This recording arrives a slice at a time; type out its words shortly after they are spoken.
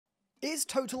Is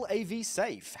TotalAV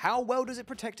safe? How well does it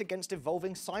protect against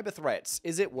evolving cyber threats?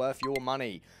 Is it worth your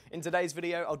money? In today's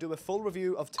video, I'll do a full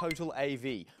review of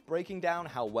TotalAV, breaking down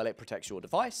how well it protects your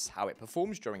device, how it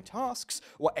performs during tasks,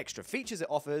 what extra features it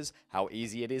offers, how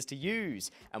easy it is to use,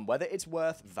 and whether it's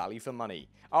worth value for money.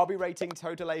 I'll be rating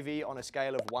TotalAV on a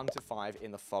scale of 1 to 5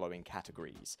 in the following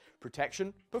categories: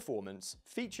 protection, performance,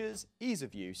 features, ease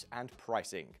of use, and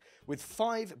pricing, with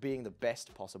 5 being the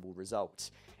best possible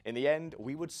result. In the end,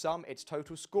 we would sum its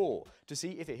total score to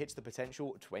see if it hits the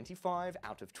potential 25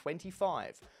 out of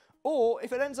 25, or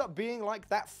if it ends up being like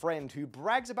that friend who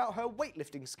brags about her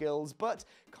weightlifting skills but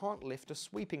can't lift a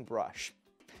sweeping brush.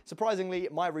 Surprisingly,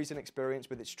 my recent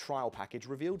experience with its trial package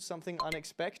revealed something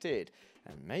unexpected,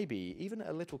 and maybe even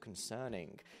a little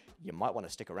concerning. You might want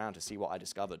to stick around to see what I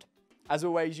discovered. As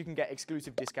always, you can get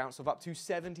exclusive discounts of up to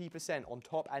 70% on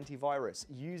TotalAV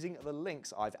using the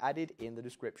links I've added in the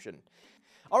description.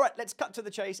 Alright, let's cut to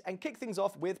the chase and kick things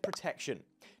off with protection.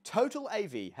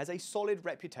 TotalAV has a solid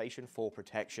reputation for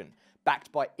protection,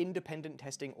 backed by independent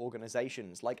testing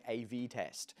organizations like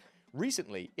AV-Test.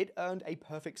 Recently, it earned a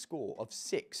perfect score of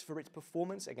 6 for its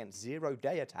performance against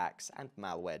zero-day attacks and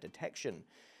malware detection.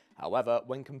 However,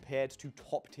 when compared to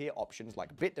top-tier options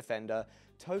like Bitdefender,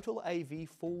 TotalAV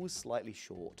falls slightly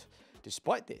short.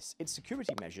 Despite this, its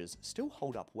security measures still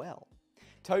hold up well.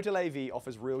 TotalAV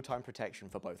offers real-time protection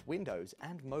for both Windows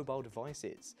and mobile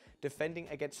devices, defending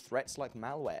against threats like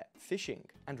malware, phishing,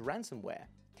 and ransomware.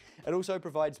 It also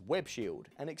provides Web Shield,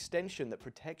 an extension that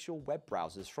protects your web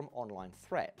browsers from online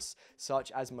threats,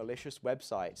 such as malicious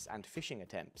websites and phishing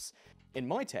attempts. In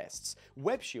my tests,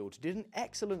 Web Shield did an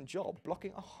excellent job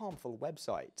blocking a harmful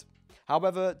website.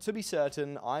 However, to be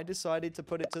certain, I decided to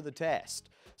put it to the test.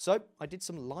 So I did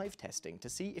some live testing to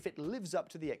see if it lives up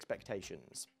to the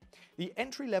expectations. The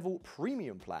entry-level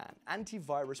premium plan,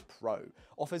 Antivirus Pro,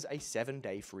 offers a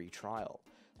 7-day free trial,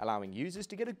 allowing users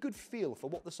to get a good feel for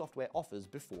what the software offers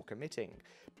before committing.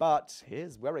 But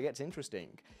here's where it gets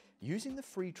interesting. Using the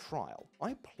free trial,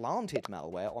 I planted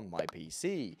malware on my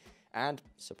PC, and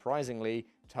surprisingly,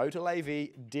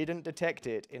 TotalAV didn't detect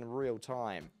it in real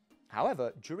time.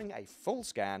 However, during a full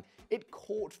scan, it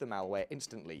caught the malware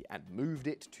instantly and moved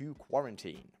it to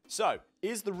quarantine. So,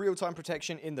 is the real-time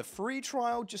protection in the free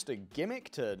trial just a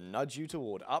gimmick to nudge you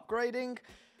toward upgrading?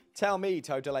 Tell me,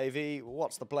 TotalAV,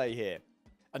 what's the play here?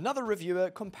 Another reviewer,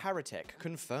 Comparatech,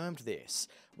 confirmed this.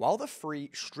 While the free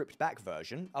stripped-back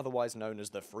version, otherwise known as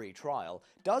the free trial,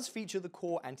 does feature the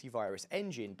core antivirus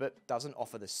engine but doesn't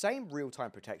offer the same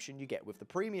real-time protection you get with the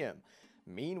premium.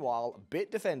 Meanwhile,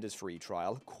 Bitdefender's free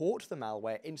trial caught the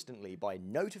malware instantly by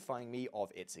notifying me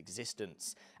of its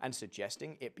existence and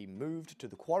suggesting it be moved to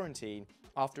the quarantine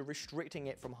after restricting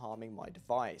it from harming my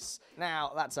device.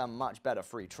 Now, that's a much better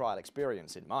free trial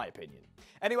experience in my opinion.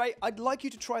 Anyway, I'd like you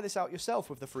to try this out yourself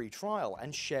with the free trial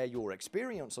and share your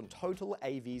experience on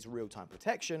TotalAV's real-time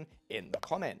protection in the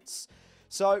comments.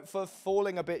 So, for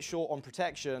falling a bit short on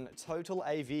protection,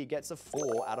 TotalAV gets a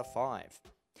 4 out of 5.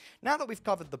 Now that we've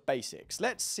covered the basics,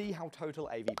 let's see how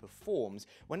TotalAV performs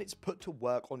when it's put to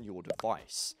work on your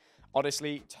device.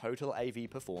 Honestly, TotalAV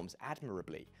performs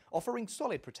admirably, offering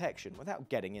solid protection without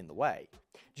getting in the way.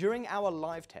 During our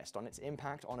live test on its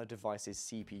impact on a device's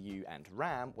CPU and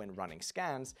RAM when running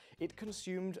scans, it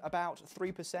consumed about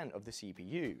 3% of the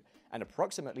CPU and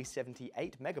approximately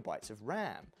 78 megabytes of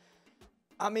RAM.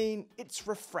 I mean, it's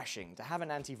refreshing to have an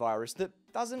antivirus that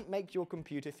doesn't make your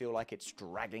computer feel like it's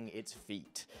dragging its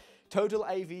feet.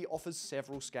 TotalAV offers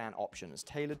several scan options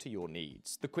tailored to your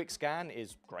needs. The quick scan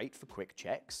is great for quick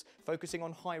checks, focusing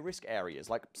on high-risk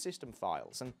areas like system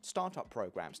files and startup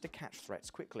programs to catch threats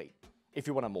quickly. If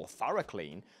you want a more thorough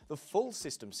clean, the full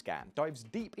system scan dives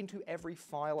deep into every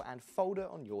file and folder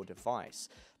on your device,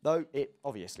 though it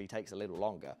obviously takes a little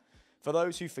longer. For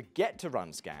those who forget to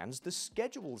run scans, the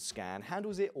scheduled scan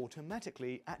handles it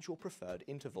automatically at your preferred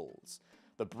intervals.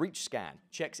 The breach scan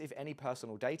checks if any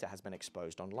personal data has been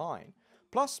exposed online.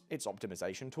 Plus, its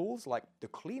optimization tools like the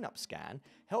cleanup scan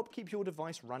help keep your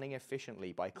device running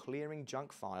efficiently by clearing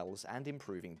junk files and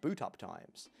improving boot up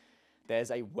times. There's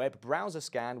a web browser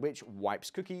scan which wipes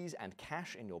cookies and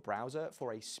cache in your browser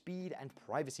for a speed and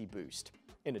privacy boost.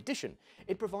 In addition,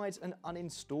 it provides an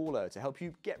uninstaller to help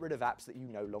you get rid of apps that you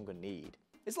no longer need.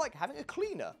 It's like having a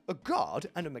cleaner, a guard,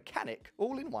 and a mechanic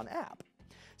all in one app.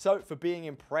 So for being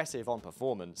impressive on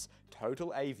performance,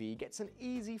 TotalAV gets an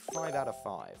easy 5 out of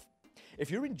 5. If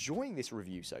you're enjoying this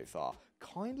review so far,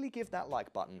 kindly give that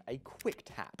like button a quick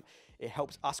tap. It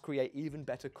helps us create even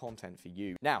better content for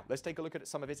you. Now, let's take a look at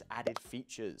some of its added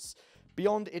features.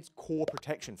 Beyond its core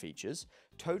protection features,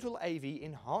 TotalAV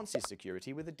enhances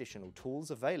security with additional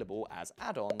tools available as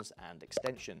add-ons and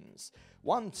extensions.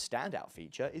 One standout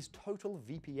feature is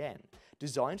TotalVPN,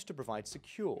 designed to provide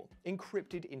secure,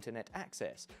 encrypted internet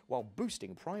access while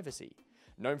boosting privacy.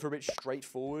 Known for its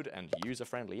straightforward and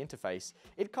user-friendly interface,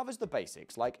 it covers the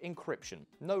basics like encryption,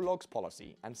 no-logs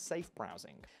policy, and safe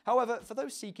browsing. However, for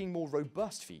those seeking more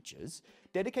robust features,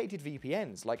 dedicated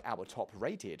VPNs like our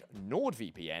top-rated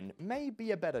NordVPN may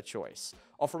be a better choice,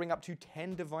 offering up to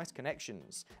 10 device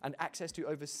connections and access to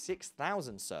over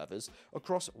 6,000 servers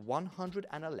across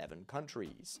 111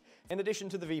 countries. In addition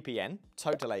to the VPN,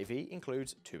 TotalAV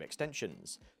includes two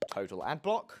extensions,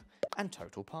 TotalAdBlock and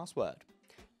TotalPassword.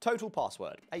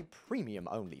 TotalPassword, a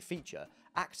premium-only feature,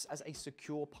 acts as a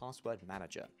secure password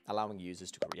manager, allowing users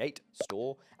to create,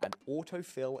 store, and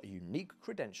autofill unique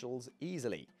credentials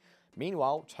easily.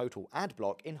 Meanwhile,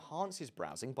 TotalAdBlock enhances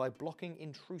browsing by blocking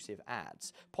intrusive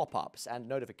ads, pop-ups, and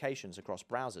notifications across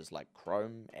browsers like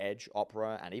Chrome, Edge,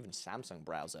 Opera, and even Samsung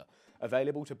browser,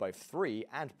 available to both free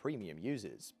and premium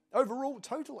users. Overall,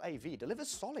 TotalAV delivers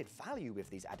solid value with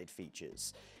these added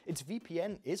features. Its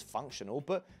VPN is functional,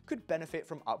 but could benefit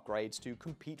from upgrades to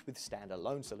compete with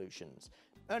standalone solutions,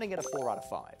 earning it a 4 out of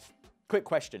 5. Quick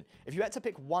question, if you had to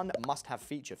pick one must-have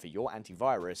feature for your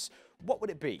antivirus, what would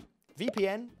it be?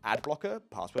 VPN, ad blocker,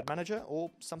 password manager,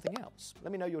 or something else?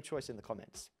 Let me know your choice in the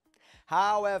comments.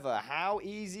 However, how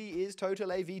easy is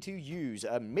TotalAV to use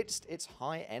amidst its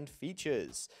high-end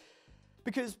features?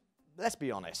 Because, let's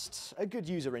be honest, a good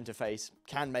user interface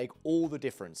can make all the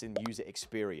difference in user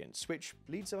experience, which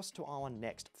leads us to our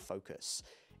next focus,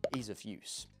 ease of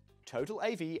use.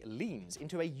 TotalAV leans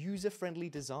into a user-friendly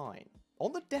design.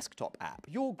 On the desktop app,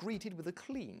 you're greeted with a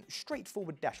clean,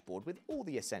 straightforward dashboard with all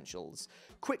the essentials: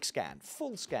 quick scan,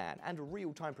 full scan, and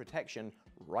real-time protection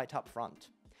right up front.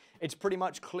 It's pretty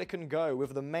much click and go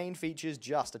with the main features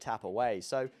just a tap away,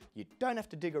 so you don't have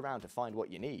to dig around to find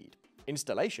what you need.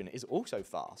 Installation is also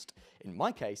fast. In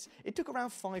my case, it took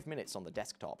around 5 minutes on the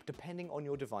desktop, depending on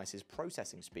your device's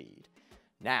processing speed.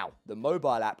 Now, the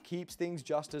mobile app keeps things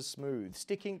just as smooth,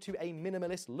 sticking to a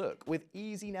minimalist look with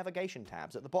easy navigation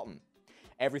tabs at the bottom.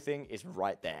 Everything is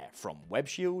right there, from Web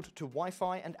Shield to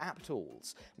Wi-Fi and app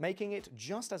tools, making it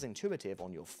just as intuitive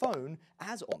on your phone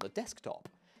as on the desktop.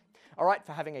 Alright,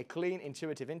 for having a clean,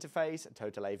 intuitive interface,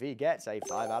 TotalAV gets a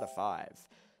 5 out of 5.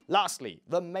 Lastly,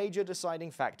 the major deciding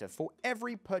factor for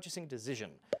every purchasing decision: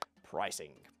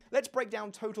 pricing. Let's break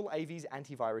down TotalAV's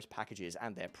antivirus packages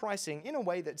and their pricing in a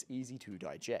way that's easy to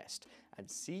digest, and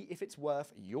see if it's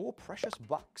worth your precious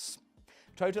bucks.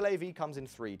 TotalAV comes in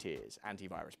 3 tiers: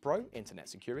 Antivirus Pro, Internet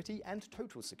Security, and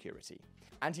Total Security.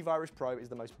 Antivirus Pro is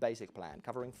the most basic plan,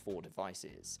 covering 4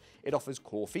 devices. It offers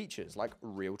core features like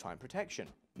real-time protection,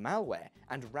 malware,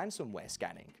 and ransomware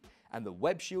scanning, and the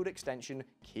Web Shield extension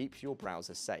keeps your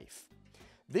browser safe.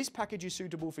 This package is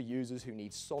suitable for users who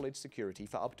need solid security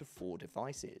for up to 4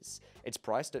 devices. It's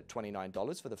priced at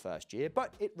 $29 for the first year,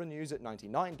 but it renews at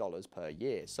 $99 per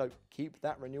year, so keep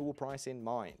that renewal price in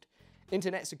mind.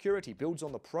 Internet Security builds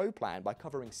on the Pro plan by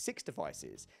covering 6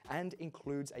 devices and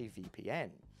includes a VPN.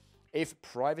 If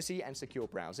privacy and secure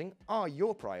browsing are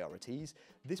your priorities,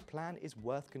 this plan is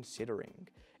worth considering.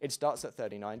 It starts at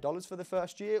 $39 for the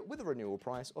first year with a renewal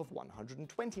price of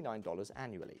 $129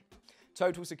 annually.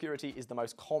 Total Security is the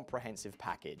most comprehensive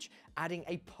package, adding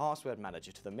a password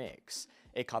manager to the mix.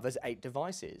 It covers 8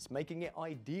 devices, making it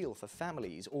ideal for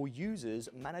families or users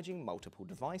managing multiple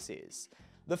devices.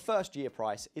 The first year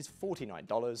price is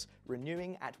 $49,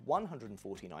 renewing at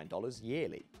 $149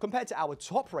 yearly. Compared to our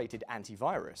top-rated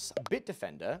antivirus,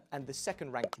 Bitdefender, and the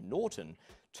second-ranked Norton,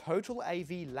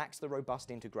 TotalAV lacks the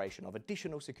robust integration of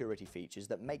additional security features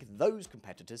that make those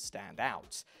competitors stand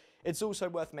out. It's also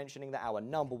worth mentioning that our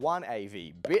number 1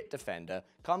 AV, Bitdefender,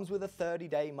 comes with a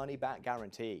 30-day money-back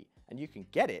guarantee, and you can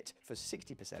get it for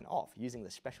 60% off using the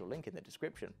special link in the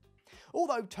description.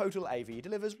 Although TotalAV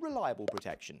delivers reliable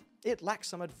protection, it lacks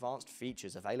some advanced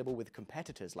features available with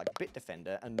competitors like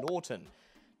Bitdefender and Norton.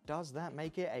 Does that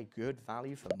make it a good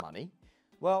value for money?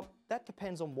 Well, that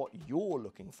depends on what you're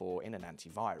looking for in an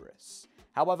antivirus.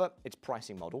 However, its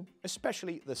pricing model,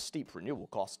 especially the steep renewal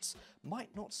costs,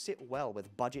 might not sit well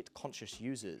with budget-conscious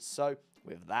users, so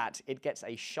with that, it gets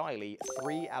a shyly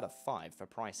 3 out of 5 for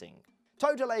pricing.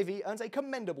 TotalAV earns a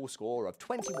commendable score of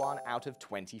 21 out of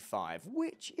 25,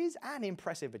 which is an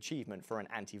impressive achievement for an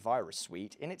antivirus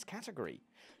suite in its category.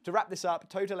 To wrap this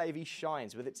up, TotalAV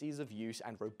shines with its ease of use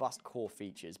and robust core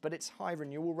features, but its high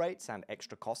renewal rates and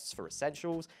extra costs for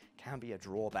essentials can be a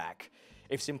drawback.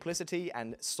 If simplicity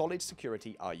and solid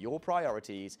security are your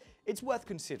priorities, it's worth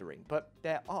considering, but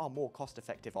there are more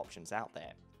cost-effective options out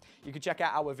there. You can check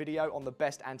out our video on the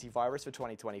best antivirus for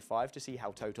 2025 to see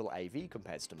how TotalAV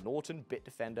compares to Norton,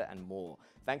 Bitdefender, and more.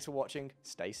 Thanks for watching,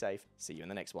 stay safe, see you in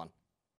the next one.